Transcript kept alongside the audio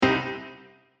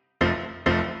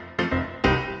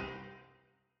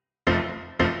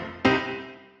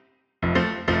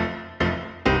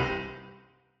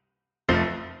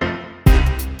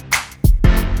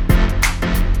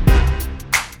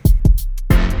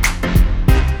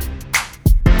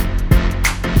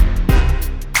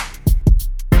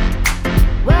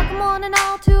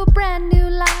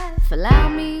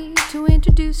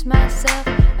introduce myself.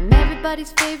 I'm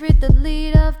everybody's favorite, the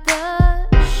lead of the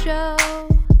show.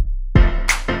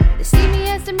 They see me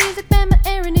as the music man, but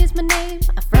Aaron is my name.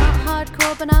 I front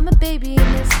hardcore, but I'm a baby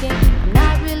in this game. I'm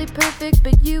not really perfect,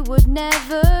 but you would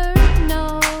never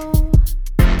know.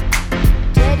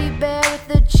 Teddy bear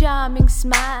with a charming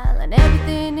smile and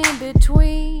everything in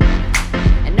between.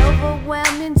 An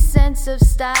overwhelming sense of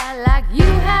style like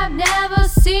you have never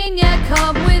seen yet.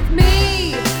 Come with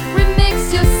me,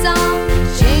 remix your song,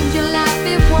 change your life,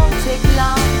 it won't take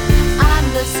long. I'm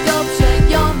the sculpture,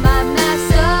 you're my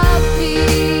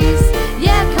masterpiece.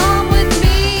 Yeah, come with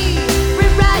me,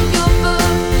 rewrite your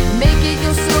book, make it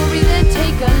your story, then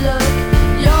take a look.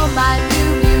 You're my new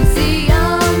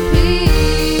museum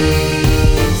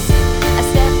piece. I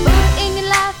step foot in your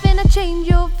life and I change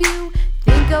your view.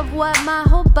 Think of what my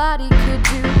whole body could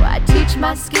do. I teach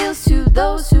my skills to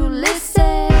those who listen.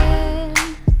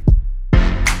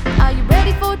 Are you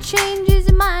ready for change? Is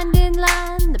your mind in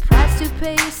line? The price to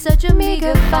pay is such a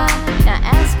meager fine. Now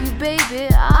ask you, baby,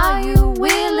 are you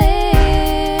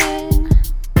willing?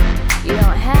 You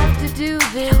don't have to do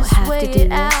this, wait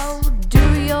it out.